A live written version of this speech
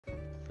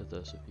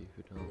those of you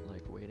who don't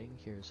like waiting,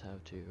 here's how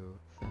to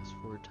fast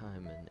forward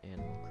time in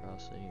Animal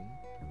Crossing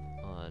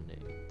on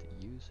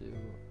the Yuzu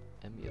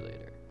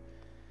emulator.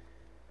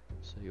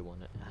 So you want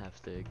to have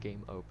the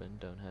game open,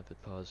 don't have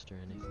it paused or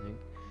anything,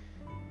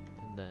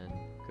 and then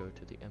go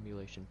to the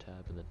emulation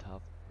tab in the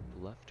top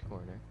left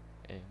corner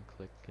and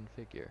click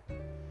configure.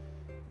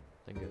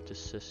 Then go to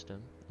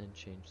system and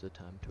change the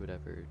time to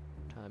whatever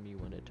time you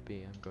want it to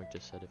be. I'm going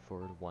to set it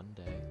forward 1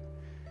 day,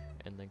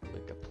 and then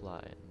click apply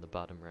in the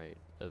bottom right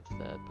of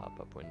that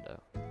pop-up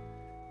window.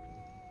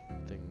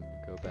 Then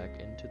go back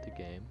into the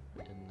game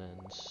and then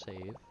save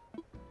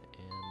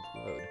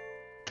and load.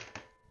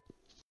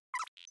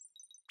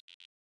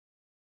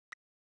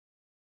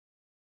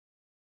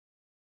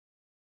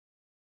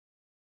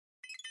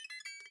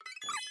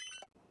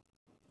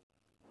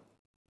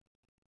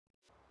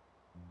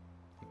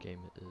 The game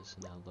is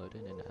now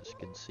loaded, and as you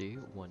can see,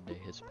 1 day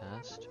has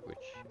passed, which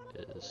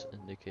is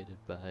indicated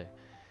by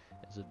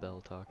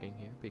Isabelle talking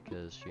here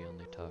because she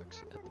only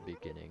talks at the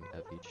beginning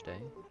of each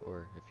day,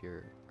 or if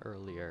you're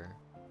earlier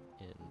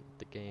in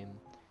the game,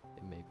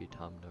 it may be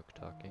Tom Nook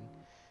talking.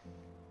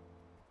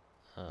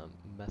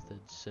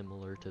 Methods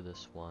similar to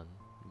this one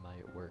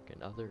might work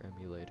in other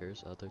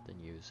emulators other than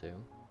Yuzu,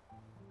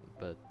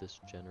 but this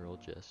general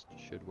gist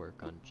should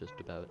work on just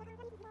about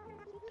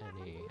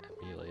any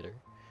emulator.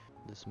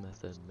 This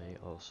method may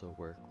also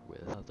work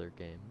with other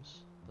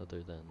games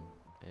other than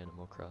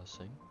Animal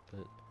Crossing,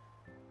 but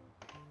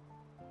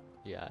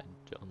yeah,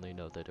 I only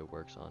know that it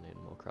works on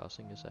Animal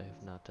Crossing as I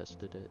have not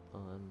tested it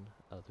on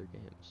other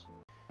games.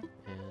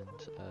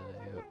 And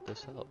I hope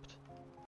this helped.